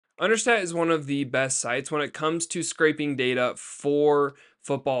Understat is one of the best sites when it comes to scraping data for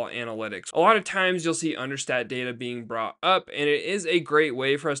football analytics. A lot of times you'll see Understat data being brought up, and it is a great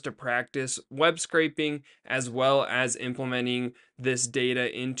way for us to practice web scraping as well as implementing this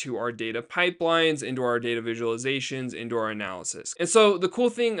data into our data pipelines, into our data visualizations, into our analysis. And so the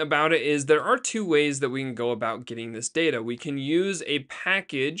cool thing about it is there are two ways that we can go about getting this data. We can use a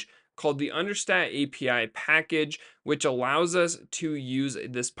package called the Understat API package, which allows us to use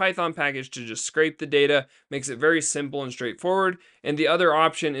this Python package to just scrape the data, makes it very simple and straightforward. And the other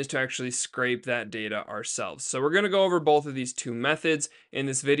option is to actually scrape that data ourselves. So we're going to go over both of these two methods in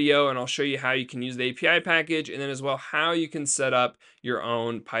this video, and I'll show you how you can use the API package, and then as well how you can set up your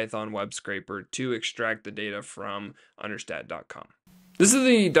own Python web scraper to extract the data from understat.com. This is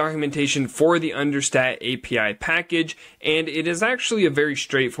the documentation for the Understat API package, and it is actually a very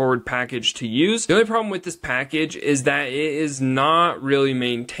straightforward package to use. The only problem with this package is that it is not really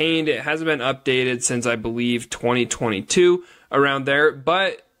maintained. It hasn't been updated since, I believe, 2022, around there.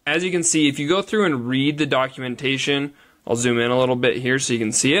 But as you can see, if you go through and read the documentation, I'll zoom in a little bit here so you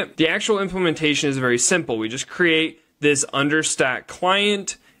can see it. The actual implementation is very simple. We just create this Understat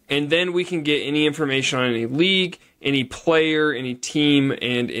client, and then we can get any information on any league, any player, any team,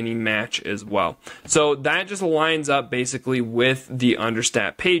 and any match as well. So that just lines up basically with the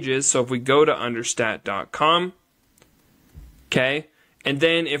Understat pages. So if we go to understat.com, okay, and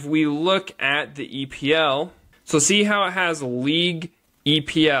then if we look at the EPL, so see how it has league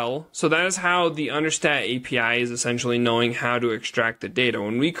EPL. So that is how the Understat API is essentially knowing how to extract the data.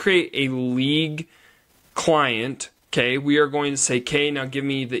 When we create a league client, okay, we are going to say, okay, now give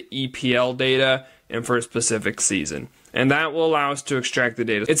me the EPL data and for a specific season. And that will allow us to extract the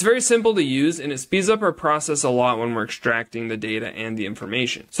data. It's very simple to use, and it speeds up our process a lot when we're extracting the data and the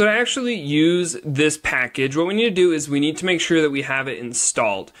information. So to actually use this package, what we need to do is we need to make sure that we have it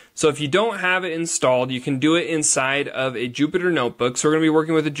installed. So if you don't have it installed, you can do it inside of a Jupyter Notebook. So we're going to be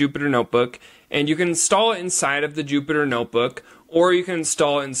working with a Jupyter Notebook, and you can install it inside of the Jupyter Notebook, or you can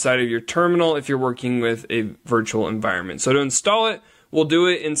install it inside of your terminal if you're working with a virtual environment. So to install it, we'll do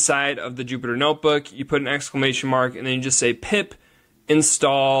it inside of the Jupyter Notebook. You put an exclamation mark, and then you just say pip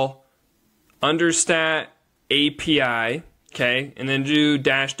install understat API, okay? And then do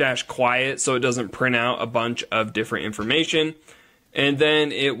 -- quiet so it doesn't print out a bunch of different information. And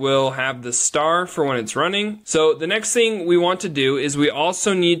then it will have the star for when it's running. So the next thing we want to do is we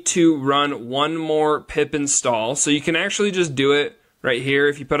also need to run one more pip install. So you can actually just do it right here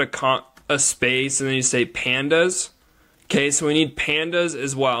if you put a space and then you say pandas. Okay, so we need pandas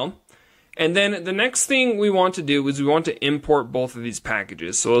as well. And then the next thing we want to do is we want to import both of these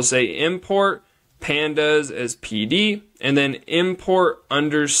packages. So we'll say import pandas as PD and then import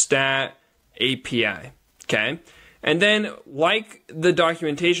understat API. Okay. And then, like the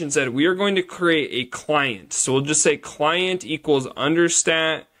documentation said, we are going to create a client. So we'll just say client equals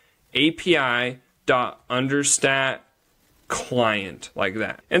understat API dot understat client, like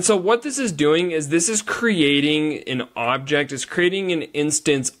that. And so what this is doing is this is creating an object, it's creating an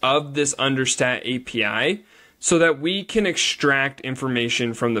instance of this understat API so that we can extract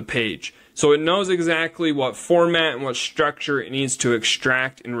information from the page. So it knows exactly what format and what structure it needs to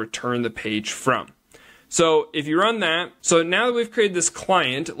extract and return the page from. So if you run that, so now that we've created this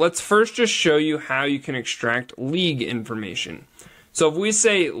client, let's first just show you how you can extract league information. So if we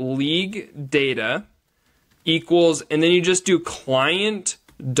say league data equals, and then you just do client.league,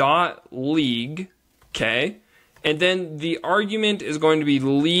 okay? And then the argument is going to be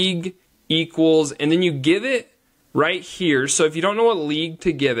league equals, and then you give it right here. So if you don't know what league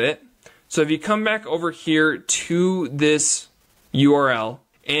to give it, so if you come back over here to this URL,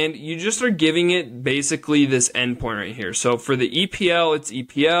 and you just are giving it basically this endpoint right here. So for the EPL, it's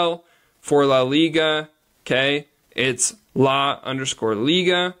EPL. For La Liga, okay, it's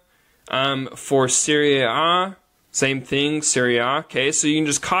La_Liga. For Serie A, same thing, Serie A. Okay, so you can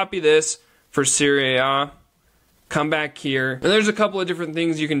just copy this for Serie A, come back here, and there's a couple of different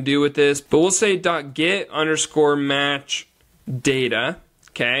things you can do with this, but we'll say .get_match data,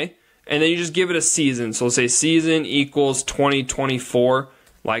 okay, and then you just give it a season. So we'll say season equals 2024.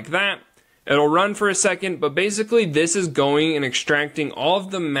 Like that. It'll run for a second, but basically this is going and extracting all of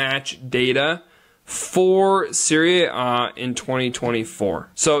the match data for Serie A in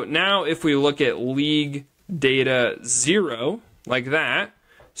 2024. So now if we look at league data 0, like that,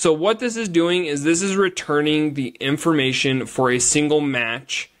 so what this is doing is this is returning the information for a single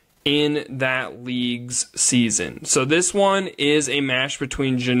match in that league's season. So this one is a match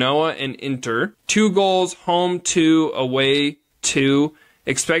between Genoa and Inter. 2 goals, home 2, away 2.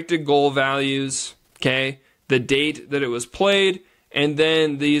 Expected goal values, okay, the date that it was played, And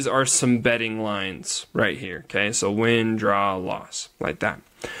then these are some betting lines right here, okay? So win, draw, loss, like that.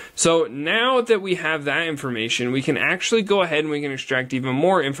 So now that we have that information, we can actually go ahead and we can extract even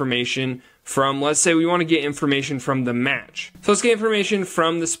more information from, let's say we want to get information from the match. So let's get information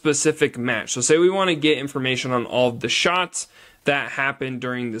from the specific match. So say we want to get information on all of the shots that happened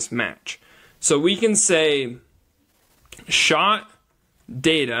during this match. So we can say shot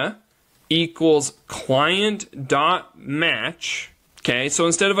data equals client.match. Okay, so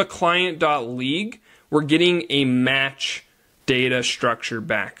instead of a client.league, we're getting a match data structure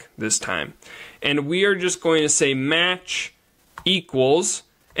back this time. And we are just going to say match equals,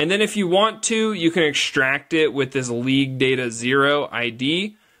 and then if you want to, you can extract it with this league data 0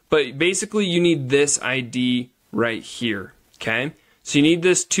 ID, but basically you need this ID right here, okay? So you need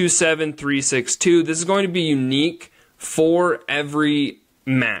this 27362. This is going to be unique for every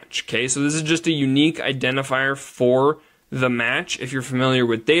match, okay? So this is just a unique identifier for the match if you're familiar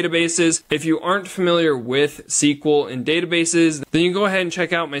with databases. If you aren't familiar with SQL and databases, then you can go ahead and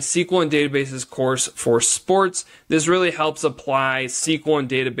check out my SQL and databases course for sports. This really helps apply SQL and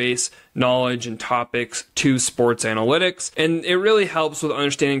database knowledge and topics to sports analytics, and it really helps with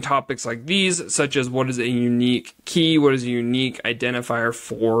understanding topics like these, such as what is a unique key, what is a unique identifier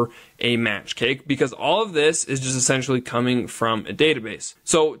for a match, okay? Because all of this is just essentially coming from a database.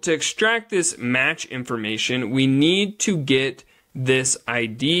 So to extract this match information, we need to get this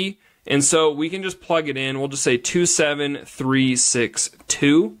ID, and so we can just plug it in. We'll just say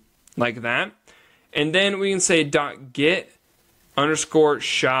 27362, like that, and then we can say .get underscore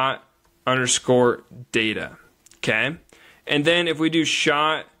shot underscore data, okay? And then if we do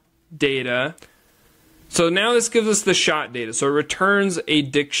shot data, so now this gives us the shot data. So it returns a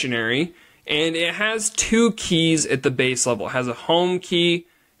dictionary, and it has two keys at the base level. It has a home key,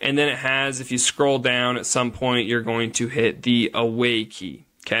 and then it has, if you scroll down at some point, you're going to hit the away key,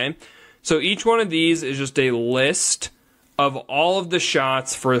 okay? So each one of these is just a list of all of the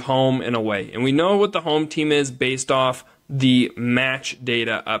shots for home and away. And we know what the home team is based off the match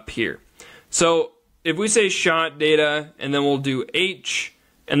data up here. So if we say shot data, and then we'll do H,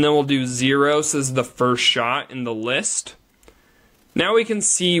 and then we'll do 0, so this is the first shot in the list. Now we can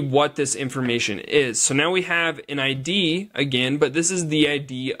see what this information is. So now we have an ID again, but this is the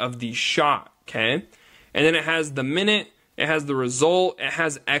ID of the shot, okay? And then it has the minute, it has the result, it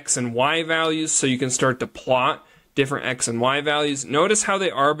has X and Y values, so you can start to plot different X and Y values. Notice how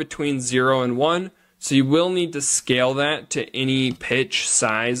they are between 0 and 1. So you will need to scale that to any pitch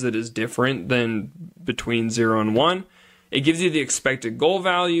size that is different than between 0 and 1. It gives you the expected goal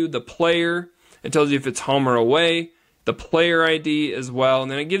value, the player, it tells you if it's home or away, the player ID as well,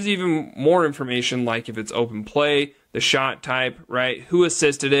 and then it gives you even more information like if it's open play, the shot type, right, who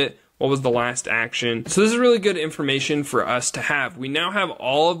assisted it, what was the last action. So this is really good information for us to have. We now have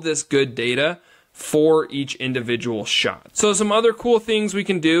all of this good data for each individual shot. So some other cool things we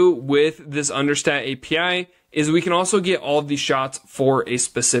can do with this Understat API is we can also get all of these shots for a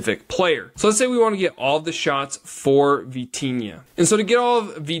specific player. So let's say we want to get all of the shots for Vitinha. And so to get all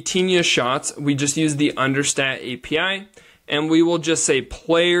of Vitinha shots, we just use the Understat API, and we will just say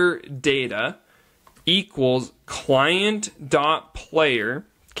player data equals client.player,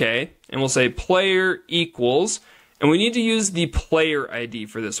 okay? And we'll say player equals, and we need to use the player ID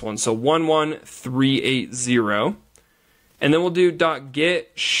for this one, so 11380. And then we'll do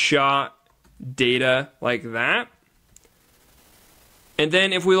 .get shot data like that. And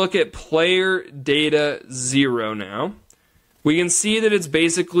then if we look at player data 0 now, we can see that it's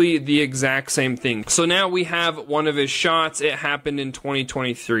basically the exact same thing. So now we have one of his shots. It happened in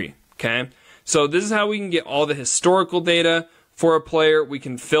 2023, okay? So this is how we can get all the historical data for a player. We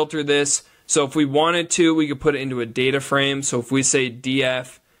can filter this. So if we wanted to, we could put it into a data frame. So if we say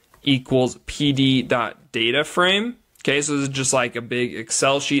df equals pd.dataframe, okay, so this is just like a big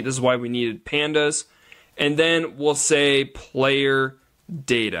Excel sheet. This is why we needed pandas. And then we'll say player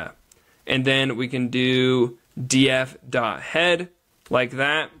data. And then we can do df.head like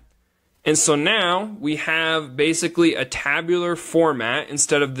that. And so now we have basically a tabular format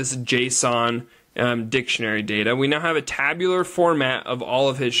instead of this JSON dictionary data. We now have a tabular format of all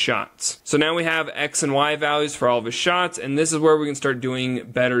of his shots. So now we have X and Y values for all of his shots, and this is where we can start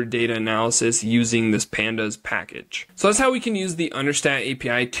doing better data analysis using this pandas package. So that's how we can use the Understat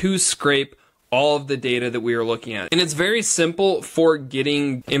API to scrape all of the data that we are looking at. And it's very simple for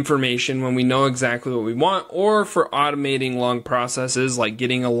getting information when we know exactly what we want, or for automating long processes like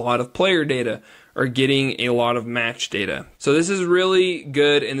getting a lot of player data or getting a lot of match data. So this is really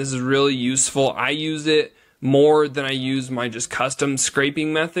good and this is really useful. I use it more than I use my just custom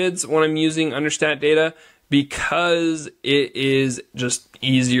scraping methods when I'm using Understat data, because it is just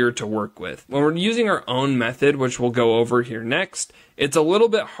easier to work with. When we're using our own method, which we'll go over here next, it's a little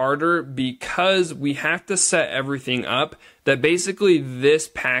bit harder because we have to set everything up that basically this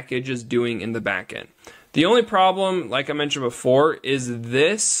package is doing in the backend. The only problem, like I mentioned before, is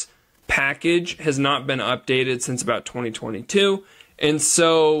this package has not been updated since about 2022. And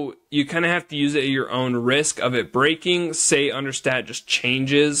so you kind of have to use it at your own risk of it breaking. Say Understat just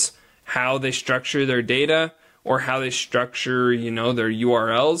changes how they structure their data or how they structure, their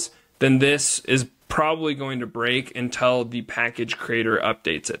URLs, then this is probably going to break until the package creator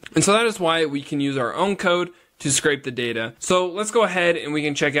updates it. And so that is why we can use our own code to scrape the data. So let's go ahead and we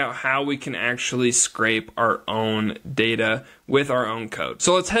can check out how we can actually scrape our own data with our own code.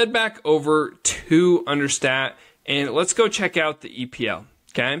 So let's head back over to Understat and let's go check out the EPL,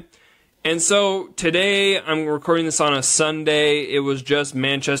 okay? And so today, I'm recording this on a Sunday. It was just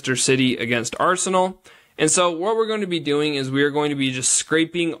Manchester City against Arsenal. And so what we're going to be doing is we are going to be just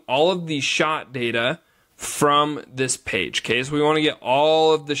scraping all of the shot data from this page, okay? So we want to get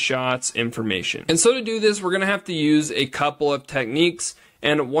all of the shots information. And so to do this, we're going to have to use a couple of techniques.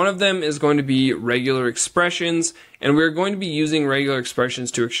 And one of them is going to be regular expressions. And we're going to be using regular expressions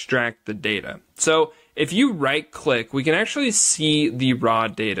to extract the data. So if you right click, we can actually see the raw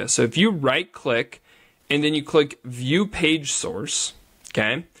data. So if you right click and then you click view page source,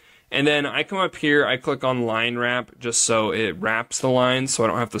 okay? And then I come up here, I click on line wrap just so it wraps the lines so I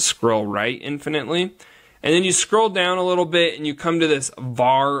don't have to scroll right infinitely. And then you scroll down a little bit and you come to this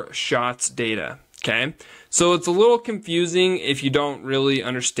var shots data, okay? So it's a little confusing if you don't really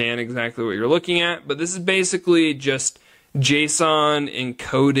understand exactly what you're looking at, but this is basically just JSON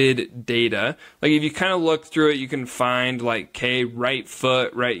encoded data. Like if you kind of look through it, you can find like, okay, right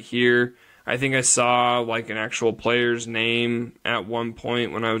foot right here. I think I saw like an actual player's name at one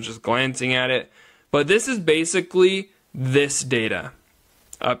point when I was just glancing at it. But this is basically this data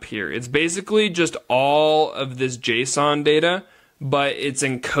up here. It's basically just all of this JSON data, but it's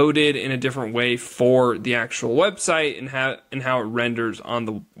encoded in a different way for the actual website and how it renders on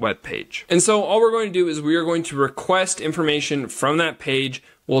the web page. And so all we're going to do is we are going to request information from that page,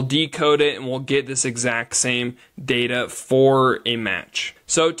 we'll decode it, and we'll get this exact same data for a match.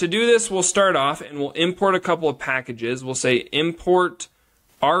 So to do this, we'll start off and we'll import a couple of packages. We'll say import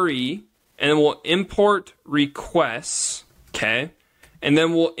RE, and then we'll import requests, okay? And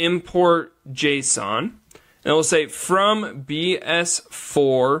then we'll import JSON. And we'll say from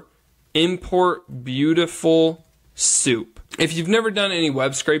BS4 import beautiful soup. If you've never done any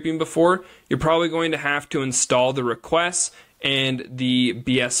web scraping before, you're probably going to have to install the requests and the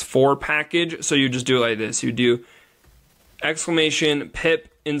BS4 package. So you just do it like this. You do exclamation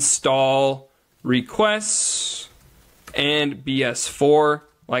pip install requests and BS4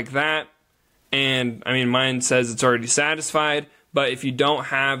 like that. And I mean, mine says it's already satisfied. But if you don't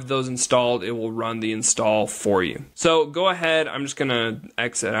have those installed, it will run the install for you. So go ahead, I'm just gonna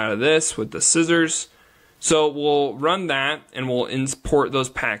exit out of this with the scissors. So we'll run that and we'll import those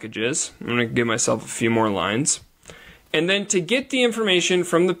packages. I'm gonna give myself a few more lines. And then to get the information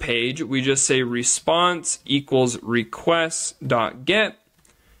from the page, we just say response equals requests.get.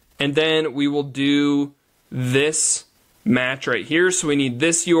 And then we will do this match right here. So we need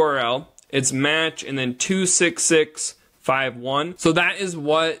this URL, it's match and then 26651. So that is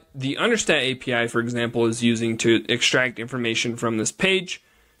what the Understat API, for example, is using to extract information from this page.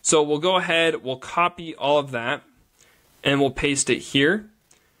 So we'll go ahead, we'll copy all of that, and we'll paste it here.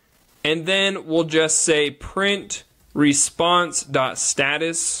 And then we'll just say print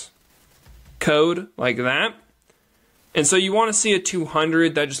response.status code like that. And so you want to see a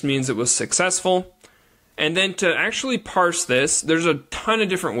 200, that just means it was successful. And then to actually parse this, there's a ton of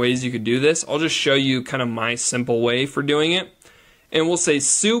different ways you could do this. I'll just show you kind of my simple way for doing it. And we'll say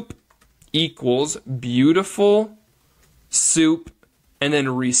soup equals beautiful soup and then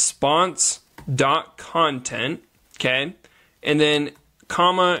response.content, okay? And then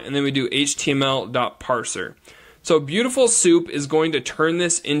comma, and then we do html.parser. So beautiful soup is going to turn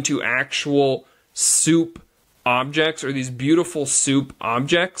this into actual soup objects, or these beautiful soup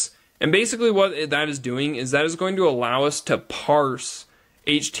objects. And basically what that is doing is that is going to allow us to parse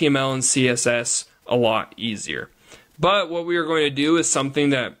HTML and CSS a lot easier. But what we are going to do is something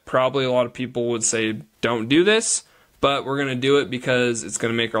that probably a lot of people would say don't do this, but we're going to do it because it's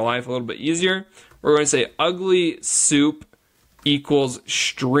going to make our life a little bit easier. We're going to say ugly soup equals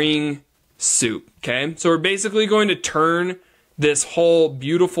string soup, okay? So we're basically going to turn this whole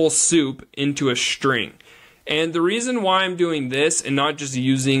beautiful soup into a string. And the reason why I'm doing this and not just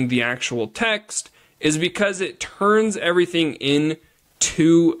using the actual text is because it turns everything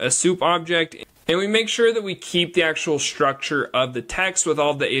into a soup object, And we make sure that we keep the actual structure of the text with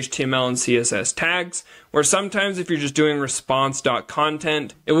all the HTML and CSS tags, where sometimes if you're just doing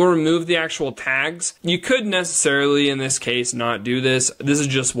response.content, it will remove the actual tags. You could necessarily, in this case, not do this. This is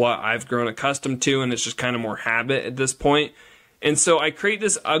just what I've grown accustomed to, and it's just kind of more habit at this point. And so I create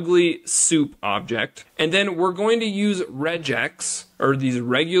this ugly soup object, and then we're going to use regex, or these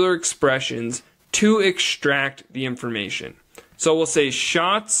regular expressions, to extract the information. So we'll say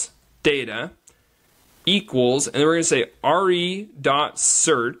shots data equals, and then we're going to say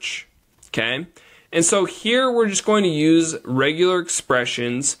re.search, okay? And so here we're just going to use regular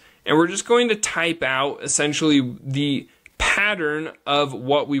expressions, and we're just going to type out essentially the pattern of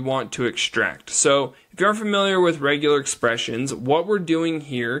what we want to extract. So if you're familiar with regular expressions, what we're doing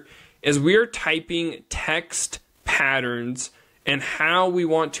here is we are typing text patterns and how we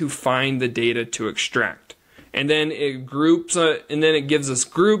want to find the data to extract. And then it groups, and then it gives us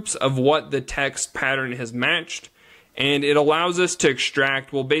groups of what the text pattern has matched, and it allows us to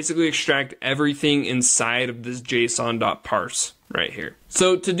extract, we'll basically extract everything inside of this JSON.parse right here.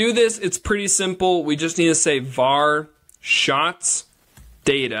 So to do this, it's pretty simple. We just need to say var shots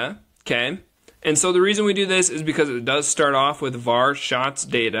data, okay? And so the reason we do this is because it does start off with var shots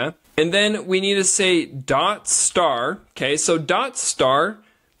data, and then we need to say dot star, okay? So dot star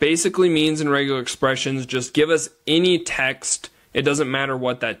basically means in regular expressions, just give us any text. It doesn't matter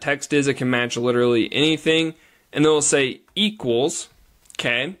what that text is. It can match literally anything. And then we'll say equals,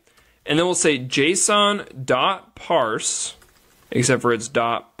 okay? And then we'll say JSON.parse, except for it's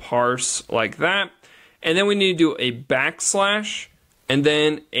 .parse like that. And then we need to do a backslash and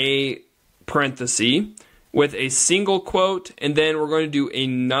then a parenthesis with a single quote. And then we're going to do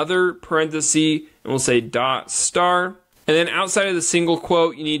another parenthesis and we'll say dot star. And then outside of the single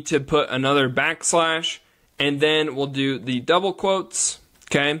quote, you need to put another backslash, and then we'll do the double quotes,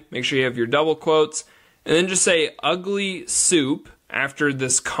 okay? Make sure you have your double quotes, and then just say ugly soup after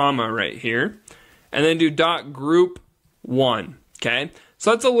this comma right here, and then do dot group 1, okay? So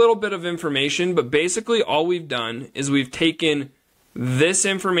that's a little bit of information, but basically all we've done is we've taken this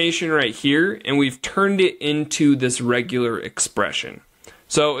information right here, and we've turned it into this regular expression.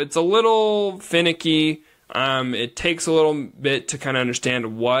 So it's a little finicky. It takes a little bit to kind of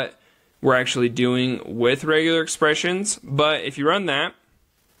understand what we're actually doing with regular expressions, but if you run that,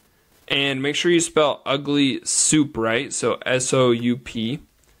 and make sure you spell ugly soup right, so S-O-U-P,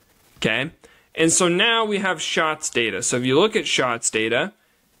 okay? And so now we have shots data. So if you look at shots data,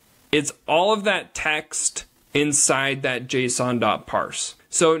 it's all of that text inside that JSON.parse.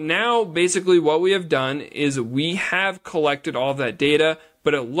 So now basically what we have done is we have collected all of that data,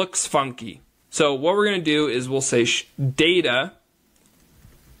 but it looks funky. So what we're going to do is we'll say data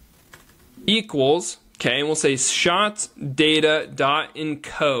equals, okay, and we'll say shots data dot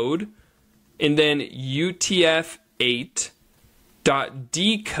encode, and then UTF-8 dot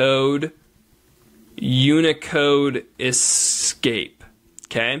decode Unicode escape,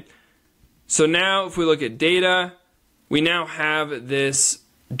 okay? So now if we look at data, we now have this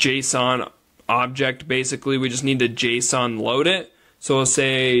JSON object. Basically, we just need to JSON load it. So we'll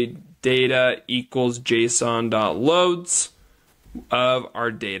say data equals JSON.loads of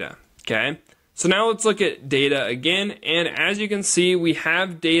our data, okay? So now let's look at data again, and as you can see, we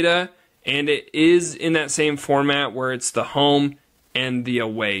have data, and it is in that same format where it's the home and the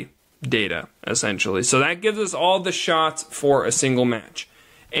away data, essentially. So that gives us all the shots for a single match.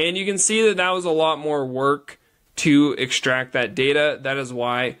 And you can see that that was a lot more work to extract that data. That is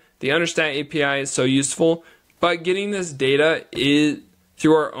why the Understat API is so useful, but getting this data is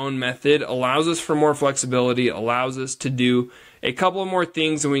through our own method allows us for more flexibility, allows us to do a couple of more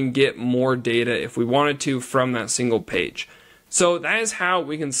things, and we can get more data if we wanted to from that single page. So that is how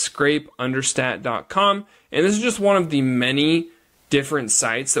we can scrape understat.com, and this is just one of the many different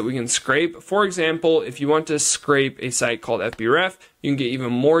sites that we can scrape. For example, if you want to scrape a site called FBref, you can get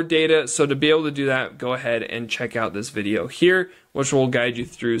even more data. So to be able to do that, go ahead and check out this video here, which will guide you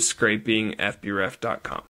through scraping fbref.com.